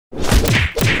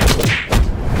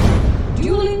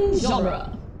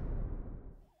genre.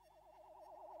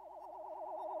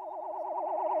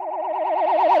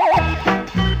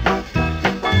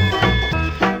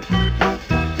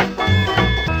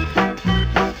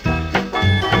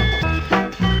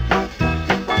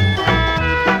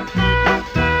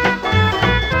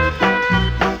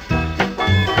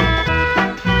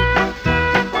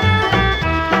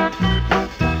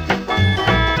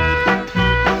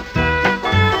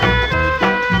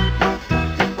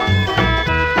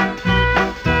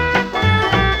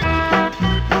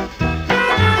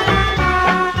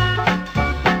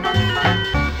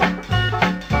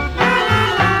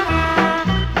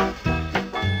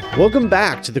 Welcome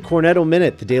back to the Cornetto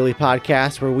Minute, the daily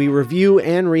podcast where we review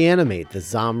and reanimate the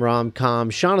Zom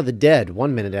rom-com Shaun of the Dead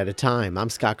 1 minute at a time.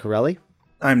 I'm Scott Corelli.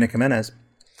 I'm Nick Jimenez.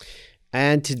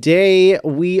 And today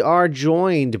we are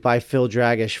joined by Phil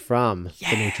Dragish from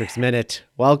The Matrix Minute.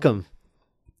 Welcome.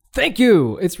 Thank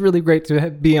you. It's really great to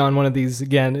be on one of these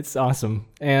again. It's awesome.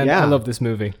 And I love this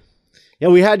movie. Yeah,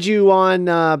 we had you on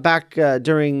back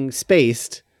during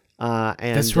Spaced. And,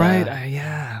 that's right.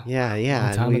 Yeah. A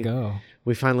long time ago.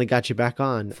 We finally got you back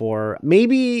on for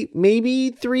maybe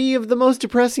 3 of the most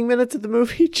depressing minutes of the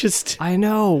movie. I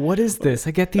know. What is this?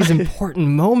 I get these important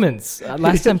moments.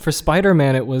 Last time for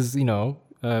Spider-Man, it was, the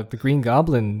Green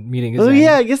Goblin meeting his end.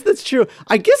 Yeah, I guess that's true.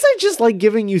 I guess I just like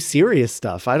giving you serious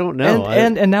stuff. I don't know.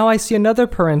 And now I see another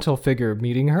parental figure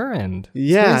meeting her end.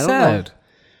 Yeah, it's really sad.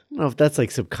 I don't know if that's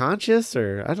like subconscious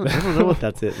or I don't know what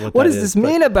that's it. What does this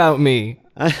mean about me?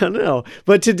 I don't know.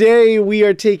 But today we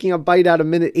are taking a bite out of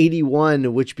minute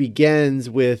 81, which begins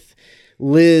with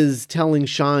Liz telling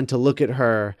Shaun to look at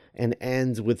her and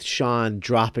ends with Shaun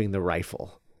dropping the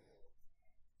rifle.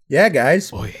 Yeah,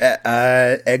 guys.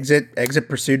 Exit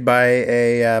pursued by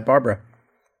a Barbara.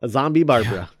 A zombie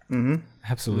Barbara. Yeah. Mm-hmm.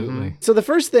 Absolutely. Mm-hmm. So the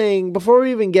first thing, before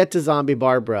we even get to zombie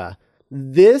Barbara,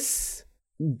 this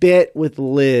bit with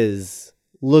Liz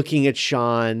looking at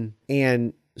Shaun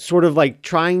and sort of like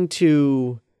trying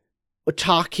to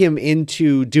talk him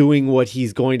into doing what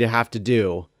he's going to have to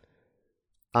do.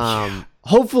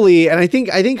 Hopefully, and I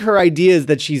think her idea is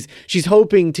that she's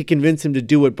hoping to convince him to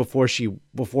do it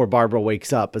before Barbara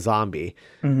wakes up a zombie.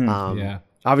 Mm-hmm.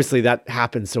 Obviously that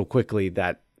happens so quickly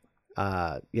that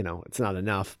it's not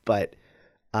enough, but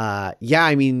I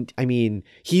mean,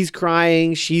 he's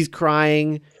crying, she's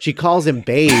crying. She calls him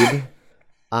babe.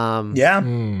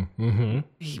 Mm-hmm.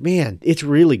 Man, it's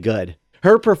really good.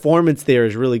 Her performance there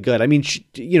is really good. I mean,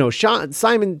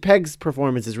 Simon Pegg's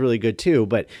performance is really good too,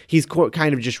 but he's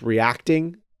kind of just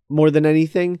reacting more than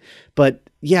anything. But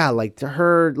yeah, like to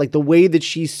her, like the way that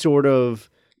she's sort of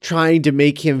trying to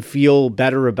make him feel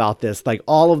better about this, like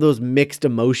all of those mixed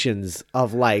emotions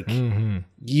of like,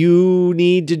 you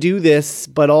need to do this,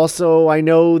 but also I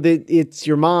know that it's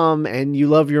your mom and you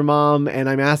love your mom and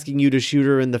I'm asking you to shoot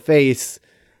her in the face.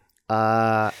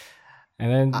 And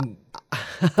then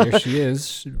there she is,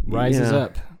 she rises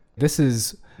up. This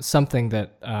is something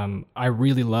that I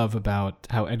really love about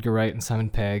how Edgar Wright and Simon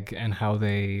Pegg and how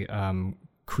they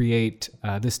create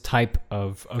this type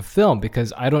of film,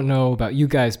 because I don't know about you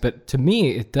guys, but to me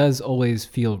it does always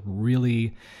feel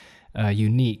really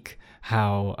unique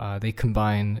how they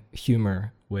combine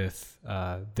humor with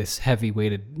this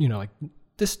heavy-weighted, like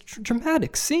this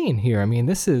dramatic scene here. I mean,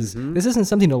 this isn't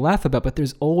something to laugh about, but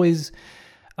there's always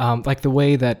like the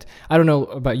way that, I don't know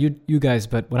about you guys,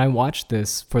 but when I watched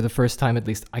this for the first time, at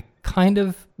least, I kind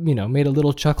of made a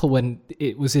little chuckle when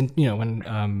it was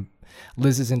when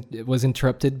Liz was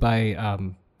interrupted by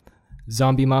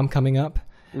zombie mom coming up,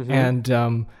 and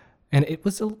it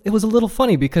was a little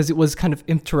funny because it was kind of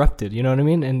interrupted, you know what I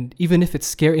mean? And even if it's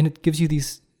scary, and it gives you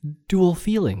these dual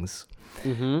feelings.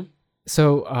 Mm-hmm.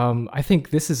 So I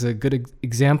think this is a good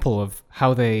example of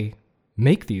how they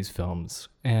make these films,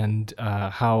 and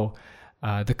how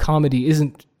the comedy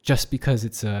isn't just because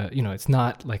it's it's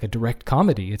not like a direct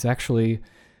comedy. It's actually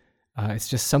it's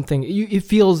just something. It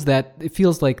feels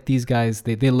like these guys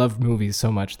they love movies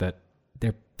so much that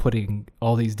they're putting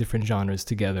all these different genres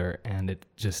together, and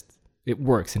it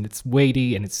works, and it's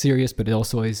weighty and it's serious, but it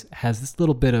also always has this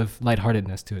little bit of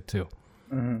lightheartedness to it too.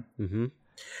 Mm-hmm. Mm-hmm.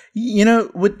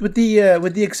 With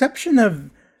the exception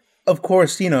of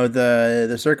course,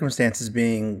 the circumstances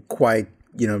being quite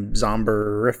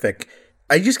zomberific,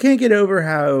 I just can't get over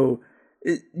how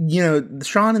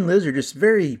Shaun and Liz are just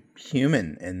very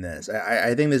human in this.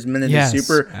 I think this minute is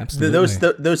super.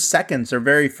 Absolutely. Those seconds are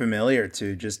very familiar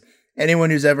to just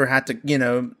anyone who's ever had to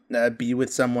be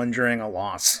with someone during a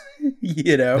loss.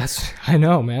 I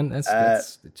know, man.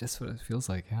 That's just what it feels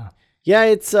like. Yeah,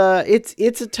 it's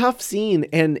a tough scene,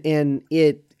 and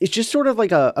it's just sort of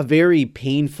like a very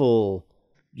painful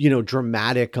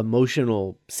dramatic,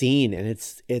 emotional scene. And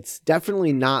it's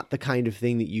definitely not the kind of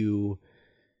thing that you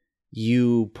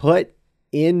put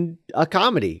in a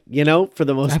comedy, for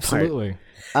the most part. Absolutely.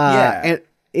 And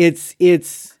it's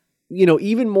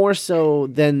even more so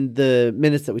than the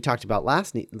minutes that we talked about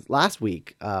last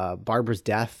week, Barbara's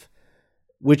death,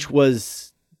 which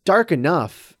was dark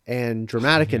enough and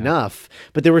dramatic enough,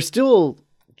 but there were still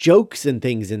jokes and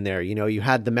things in there. You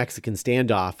had the Mexican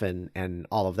standoff and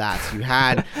all of that. So you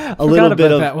had a little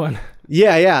bit of that one.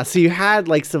 Yeah. So you had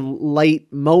like some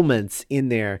light moments in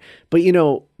there, but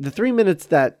the 3 minutes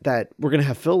that we're going to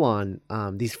have Phil on,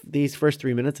 these first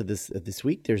 3 minutes of this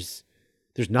week, there's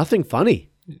nothing funny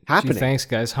happening. Gee, thanks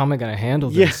guys. How am I going to handle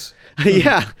this?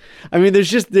 Yeah. I mean, there's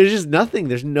just nothing.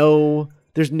 There's no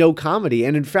comedy.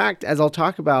 And in fact, as I'll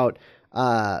talk about,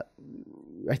 I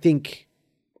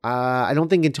don't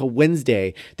think until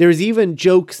Wednesday, there's even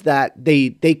jokes that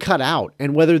they cut out,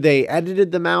 and whether they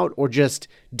edited them out or just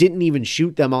didn't even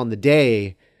shoot them on the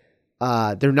day,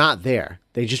 they're not there.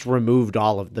 They just removed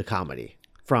all of the comedy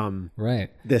from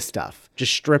this stuff,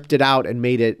 just stripped it out and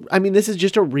made it. I mean, this is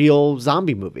just a real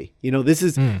zombie movie. This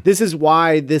is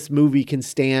why this movie can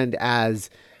stand as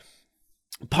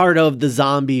part of the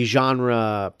zombie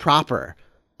genre proper,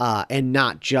 and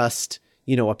not just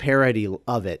a parody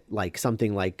of it, like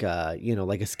something like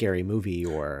like a scary movie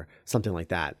or something like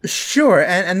that. Sure,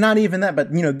 and not even that,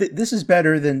 but this is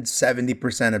better than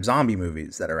 70% of zombie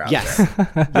movies that are out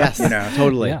there. Yes,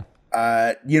 totally.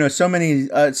 Yeah. So many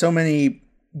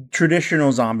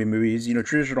traditional zombie movies,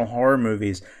 traditional horror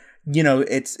movies.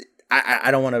 It's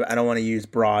I don't want to use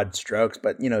broad strokes,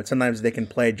 but sometimes they can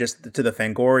play just to the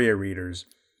Fangoria readers,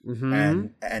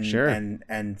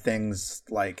 and things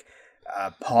like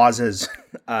pauses,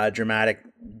 dramatic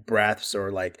breaths,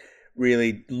 or like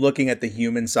really looking at the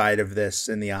human side of this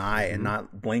in the eye and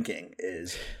not blinking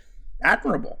is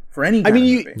admirable for any kind of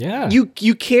movie.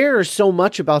 You care so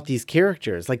much about these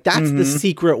characters. Like that's the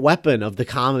secret weapon of the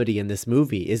comedy in this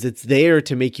movie, is it's there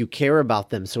to make you care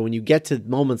about them. So when you get to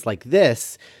moments like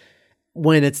this,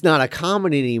 when it's not a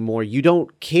comedy anymore, you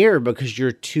don't care because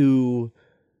you're too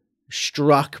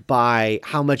struck by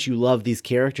how much you love these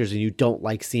characters and you don't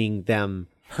like seeing them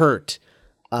hurt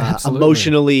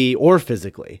emotionally or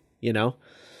physically,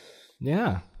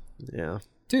 Yeah.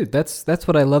 Dude, that's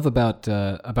what I love about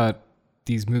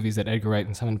these movies that Edgar Wright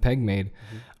and Simon Pegg made.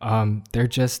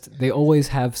 They always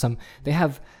have they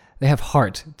have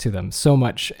heart to them so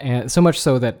much, and so much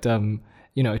so that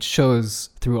it shows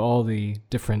through all the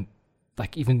different,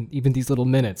 like even these little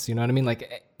minutes, you know what I mean?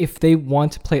 Like if they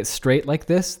want to play it straight like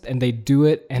this, and they do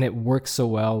it, and it works so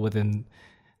well within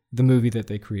the movie that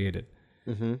they created.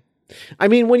 Mm-hmm. I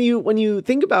mean, when you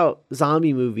think about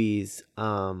zombie movies,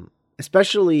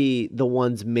 especially the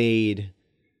ones made,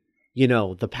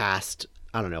 the past,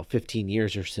 15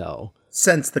 years or so.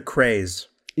 Since the craze.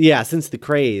 Yeah, since the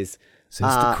craze.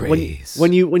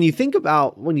 When you think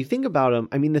about them,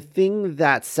 I mean, the thing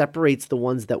that separates the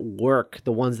ones that work,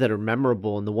 the ones that are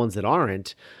memorable, and the ones that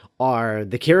aren't, are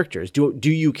the characters. Do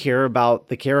you care about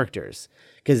the characters?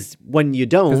 Because when you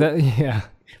don't,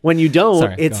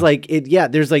 it's like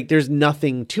there's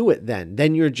nothing to it.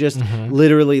 Then you're just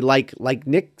literally like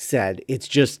Nick said, it's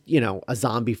just a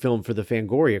zombie film for the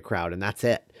Fangoria crowd, and that's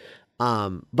it.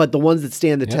 But the ones that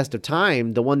stand the test of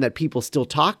time, the one that people still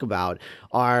talk about,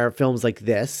 are films like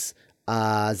this,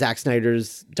 Zack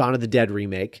Snyder's Dawn of the Dead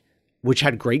remake, which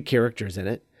had great characters in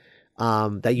it,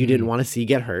 that you didn't want to see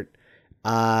get hurt.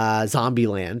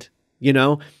 Zombieland,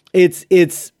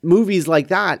 it's movies like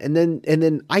that. And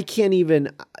then I can't even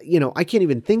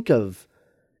think of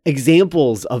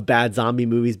examples of bad zombie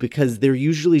movies because they're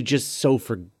usually just so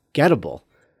forgettable.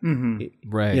 Mm-hmm.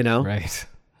 Right. Right.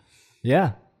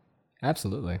 Yeah.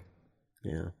 Absolutely.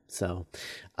 Yeah. So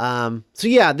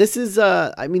yeah, this is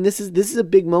this is a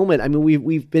big moment. I mean,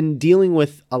 we've been dealing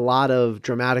with a lot of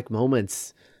dramatic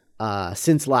moments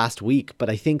since last week, but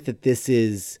I think that this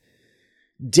is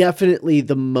definitely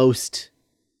the most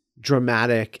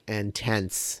dramatic and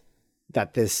tense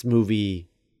that this movie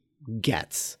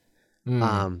gets.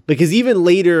 Because even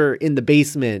later in the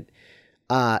basement,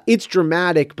 it's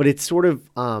dramatic, but it's sort of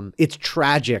it's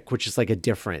tragic, which is like a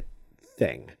different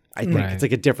thing. I think it's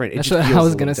like a different. That's what I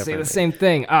was gonna say. The same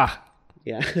thing.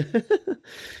 Yeah.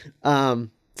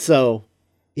 So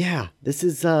yeah, this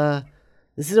is a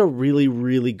really,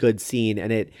 really good scene,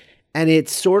 and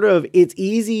it's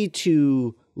easy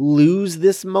to lose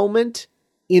this moment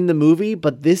in the movie,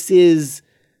 but this is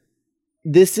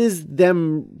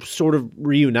them sort of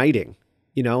reuniting.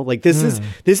 You know, like this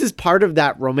is part of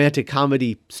that romantic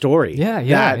comedy story.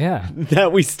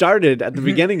 That we started at the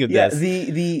beginning of this.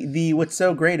 The what's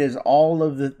so great is all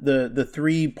of the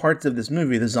three parts of this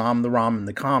movie, the Zom, the Rom, and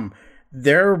the Com,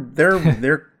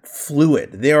 they're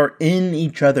fluid. They are in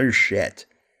each other's shit.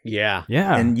 Yeah.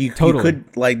 And you could,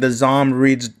 like, the Zom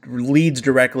leads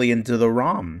directly into the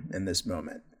Rom in this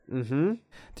moment. Mm-hmm.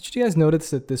 Did you guys notice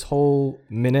that this whole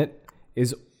minute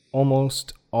is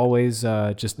almost always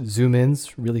just zoom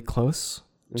ins really close?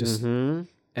 Just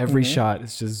every shot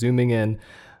is just zooming in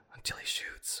until he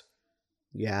shoots.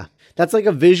 Yeah. That's like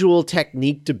a visual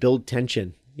technique to build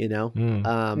tension, you know?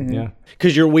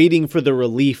 Because you're waiting for the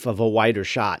relief of a wider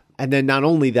shot. And then not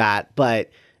only that, but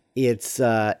it's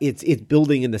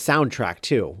building in the soundtrack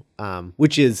too,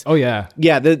 which is the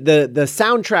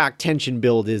soundtrack tension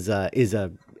build is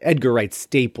a Edgar Wright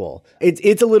staple.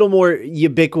 It's a little more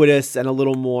ubiquitous and a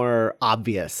little more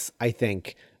obvious, I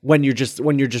think, when you're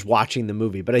just watching the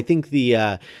movie. But I think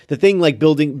the thing like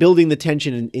building the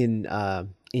tension in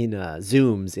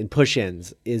zooms, in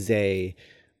push-ins is a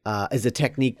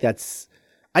technique that's,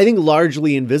 I think,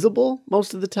 largely invisible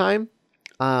most of the time.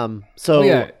 I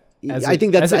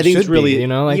think it's really, you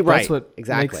know, like, right, that's what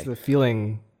makes the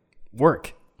feeling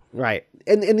work. Right.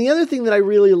 And the other thing that I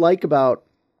really like about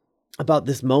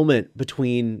this moment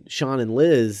between Shaun and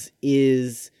Liz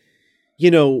is,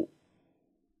 you know,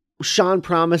 Shaun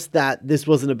promised that this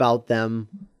wasn't about them.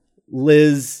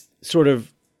 Liz sort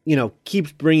of, you know,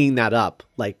 keeps bringing that up.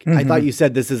 Like, I thought you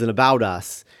said this isn't about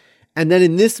us. And then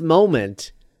in this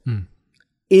moment,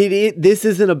 this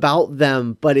isn't about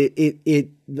them, but it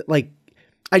like,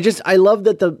 I love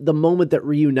that the moment that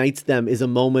reunites them is a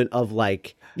moment of,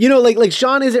 like, you know, like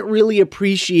Shaun isn't really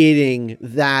appreciating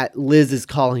that Liz is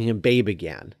calling him babe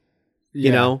again.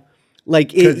 You know, like,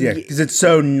 because it's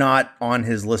so not on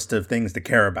his list of things to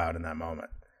care about in that moment.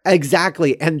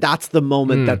 Exactly. And that's the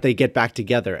moment that they get back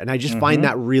together. And I just find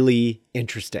that really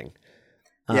interesting.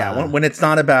 When it's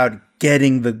not about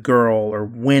getting the girl or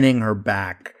winning her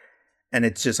back, and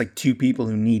it's just like two people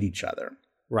who need each other.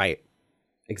 Right.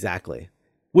 Exactly.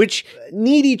 Which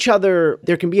need each other,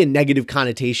 there can be a negative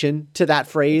connotation to that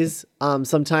phrase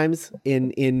sometimes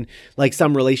in like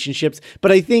some relationships.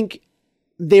 But I think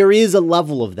there is a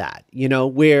level of that, you know,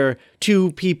 where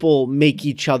two people make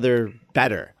each other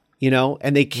better, you know,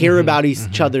 and they care about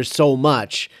each other so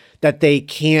much that they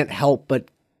can't help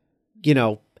but, you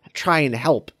know, try and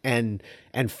help and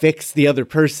fix the other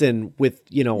person with,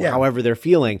 you know, however they're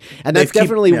feeling. And that's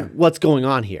definitely what's going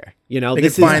on here. You know, they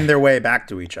can find their way back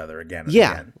to each other again.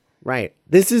 Again. Right.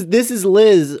 This is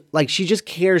Liz. Like, she just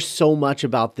cares so much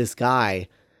about this guy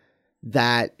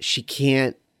that she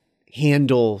can't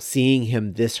handle seeing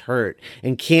him this hurt,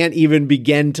 and can't even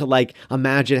begin to, like,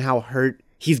 imagine how hurt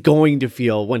he's going to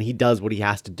feel when he does what he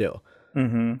has to do.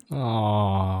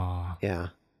 Aww. Yeah.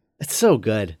 It's so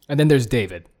good. And then there's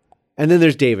David.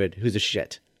 Who's a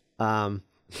shit.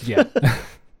 Yeah.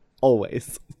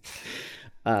 Always.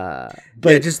 And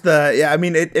it's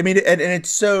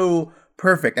so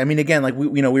perfect. I mean, again, like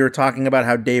we were talking about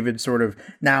how David sort of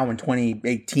now in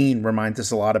 2018 reminds us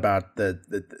a lot about the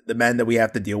men that we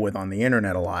have to deal with on the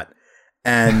internet a lot.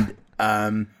 And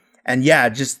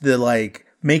just the, like,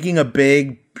 making a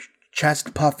big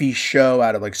chest puffy show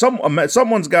out of, like,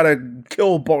 someone's got to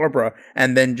kill Barbara,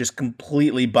 and then just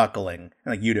completely buckling,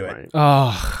 like, you do it. Right.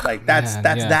 Oh, like that's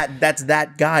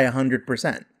that guy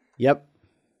 100%. Yep.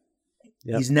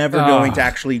 He's never going to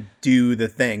actually do the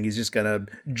thing. He's just going to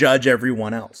judge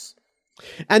everyone else.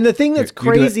 And the thing that's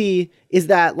crazy is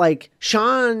that, like,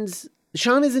 Shaun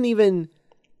isn't even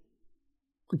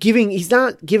he's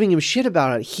not giving him shit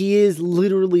about it. He is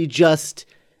literally just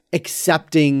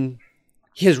accepting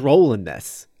his role in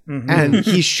this. And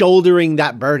he's shouldering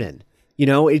that burden. You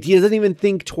know, he doesn't even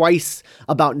think twice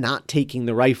about not taking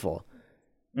the rifle.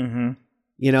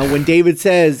 You know, when David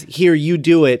says, "Here, you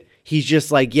do it," he's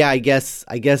just like, yeah, I guess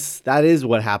that is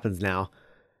what happens now.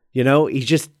 You know, he's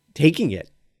just taking it,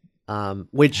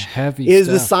 which is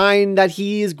the sign that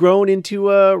he's grown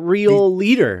into a real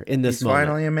leader in this moment. He's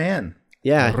finally a man.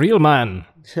 Yeah. A real man.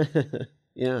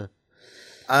 Yeah.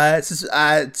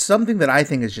 It's something that I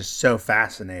think is just so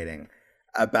fascinating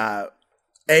about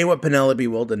what Penelope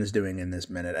Wilton is doing in this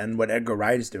minute and what Edgar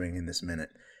Wright is doing in this minute.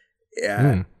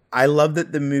 Yeah. I love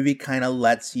that the movie kind of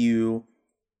lets you,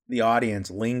 the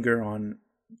audience, linger on,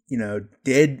 you know,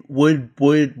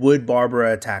 would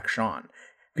Barbara attack Shaun?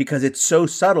 Because it's so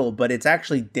subtle, but it's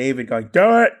actually David going,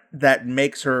 "Do it," that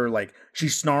makes her, like, she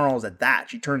snarls at that.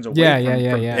 She turns away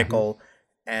from Pickle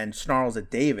and snarls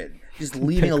at David, just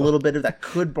leaving a little bit of that.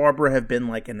 Could Barbara have been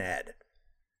like an Ed?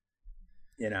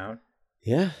 You know?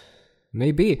 Yeah.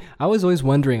 Maybe. I was always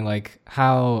wondering like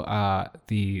how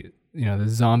the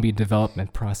zombie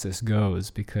development process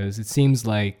goes, because it seems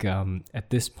like at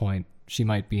this point she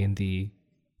might be in the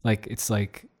it's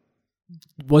like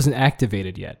wasn't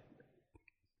activated yet,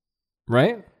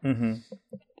 right? Mm-hmm.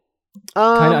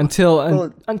 Kind of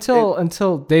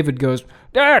until David goes,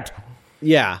 Dad.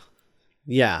 Yeah.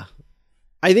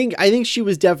 I think she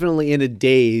was definitely in a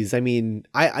daze. I mean,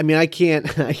 I can't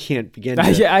begin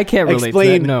to I can't relate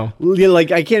explain. to that, no. Like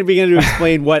I can't begin to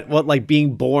explain what like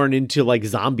being born into like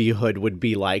zombiehood would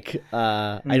be like.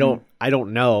 I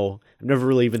don't know. I've never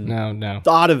really even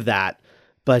thought of that.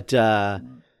 But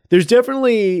there's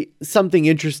definitely something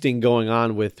interesting going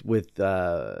on with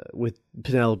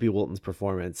Penelope Wilton's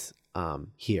performance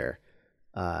here,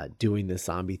 doing this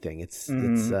zombie thing. It's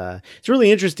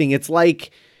really interesting. It's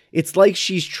like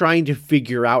she's trying to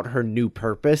figure out her new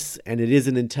purpose, and it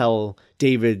isn't until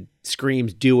David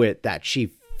screams "do it" that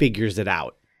she figures it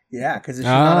out. Yeah, because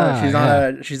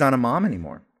she's not a mom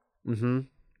anymore. Mm-hmm.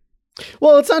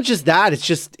 Well, it's not just that. It's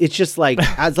just like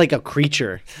as like a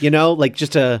creature, like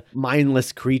just a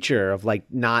mindless creature of like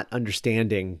not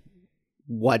understanding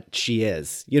what she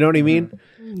is. You know what I mean?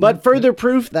 Mm-hmm. But further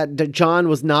proof that John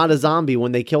was not a zombie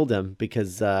when they killed him,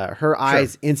 because her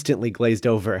eyes instantly glazed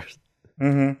over.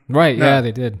 Mm-hmm. Right. No. Yeah,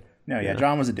 they did. No, yeah,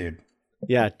 John was a dude.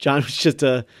 Yeah, John was just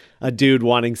a dude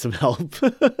wanting some help.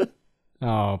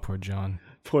 Oh, poor John.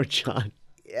 Poor John.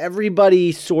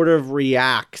 Everybody sort of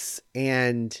reacts,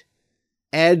 and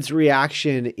Ed's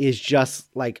reaction is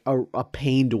just like a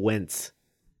pained wince.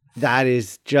 That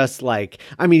is just like,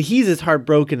 I mean, he's as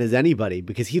heartbroken as anybody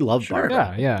because he loved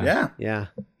Barbara. Yeah.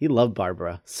 He loved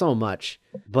Barbara so much.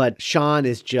 But Sean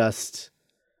is just,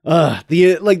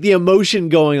 the emotion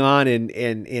going on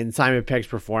in Simon Pegg's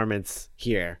performance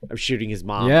here of shooting his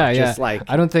mom. Just like,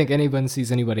 I don't think anyone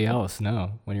sees anybody else.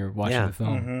 No, when you're watching the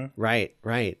film. Mm-hmm. Right.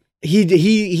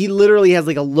 He literally has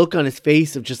like a look on his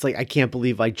face of just like, I can't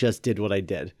believe I just did what I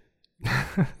did.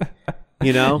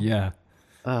 Yeah.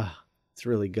 It's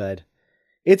really good.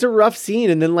 It's a rough scene,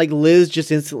 and then like Liz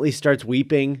just instantly starts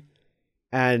weeping,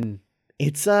 and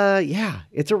it's a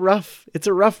rough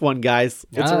one, guys.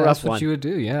 It's a rough that's one. What you would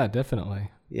do, yeah,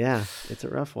 definitely. Yeah, it's a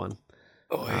rough one.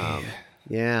 Oh,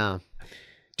 yeah.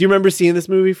 Do you remember seeing this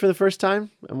movie for the first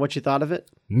time and what you thought of it?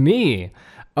 Me?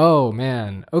 Oh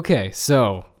man. Okay,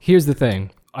 so here's the thing.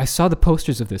 I saw the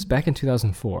posters of this back in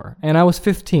 2004, and I was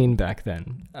 15 back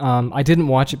then. I didn't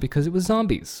watch it because it was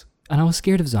zombies. And I was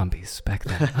scared of zombies back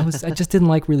then. I just didn't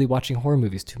like really watching horror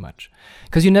movies too much,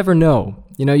 because you never know.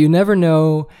 You never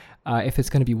know if it's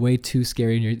going to be way too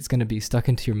scary and it's going to be stuck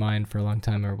into your mind for a long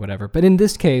time or whatever. But in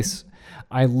this case,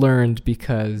 I learned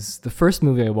because the first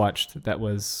movie I watched that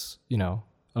was,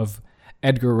 of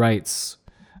Edgar Wright's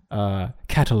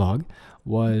catalog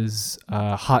was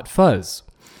Hot Fuzz.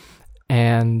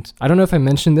 And I don't know if I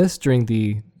mentioned this during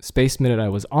the Space Minute I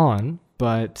was on,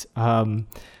 but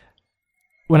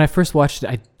when I first watched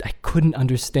it, I couldn't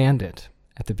understand it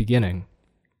at the beginning.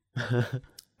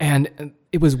 And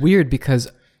it was weird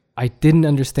because I didn't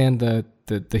understand the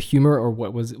humor or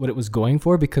what it was going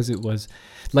for, because it was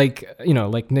like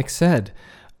Nick said,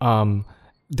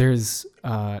 it's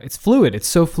fluid. It's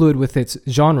so fluid with its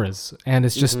genres, and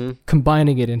it's just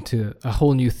combining it into a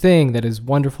whole new thing that is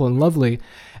wonderful and lovely.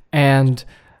 And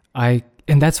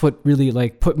that's what really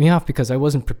like put me off, because I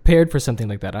wasn't prepared for something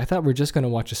like that. I thought we're just going to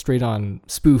watch a straight on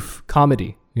spoof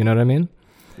comedy. You know what I mean?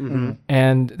 Mm-hmm.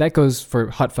 And that goes for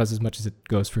Hot Fuzz as much as it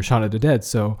goes for Shaun of the Dead.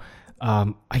 So,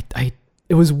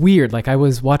 it was weird. Like I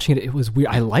was watching it. It was weird.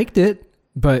 I liked it,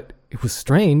 but it was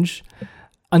strange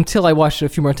until I watched it a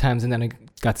few more times, and then I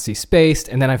got to see Spaced,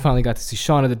 and then I finally got to see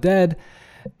Shaun of the Dead,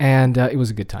 and it was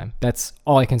a good time. That's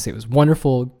all I can say. It was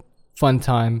wonderful, fun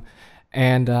time.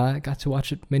 And I got to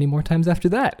watch it many more times after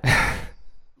that.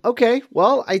 Okay,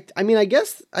 well, I mean, I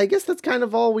guess that's kind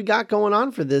of all we got going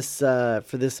on for this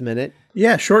minute.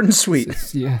 Yeah, short and sweet.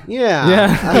 Yeah.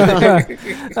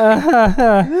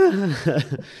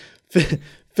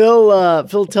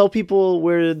 Phil, tell people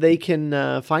where they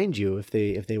can find you if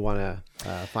they want to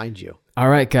find you. All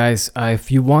right, guys.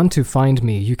 If you want to find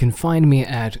me, you can find me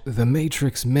at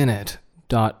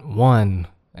thematrixminute.1,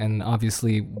 and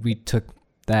obviously we took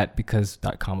that because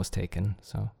 .com was taken,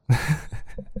 so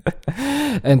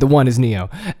and the one is Neo,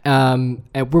 and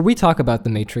where we talk about the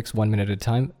Matrix 1 minute at a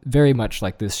time, very much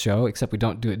like this show, except we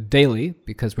don't do it daily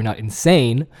because we're not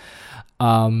insane.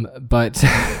 But no,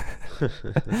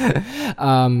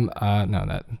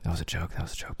 that was a joke. That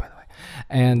was a joke, by the way.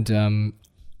 And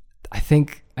I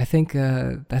think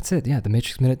that's it. Yeah, the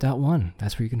Matrix Minute.1.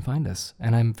 That's where you can find us,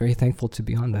 and I'm very thankful to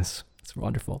be on this. It's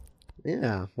wonderful.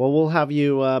 Yeah. Well, we'll have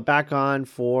you back on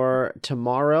for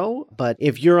tomorrow. But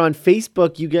if you're on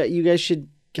Facebook, you guys should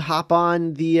hop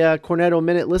on the Cornetto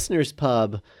Minute Listeners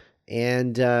Pub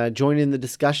and join in the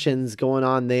discussions going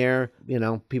on there. You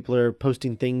know, people are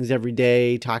posting things every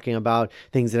day, talking about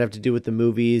things that have to do with the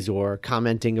movies or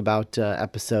commenting about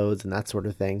episodes and that sort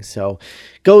of thing. So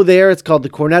go there. It's called the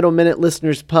Cornetto Minute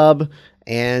Listeners Pub.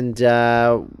 And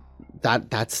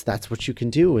that's what you can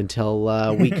do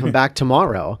until we come back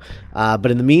tomorrow.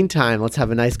 But in the meantime, let's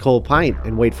have a nice cold pint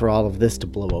and wait for all of this to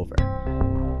blow over.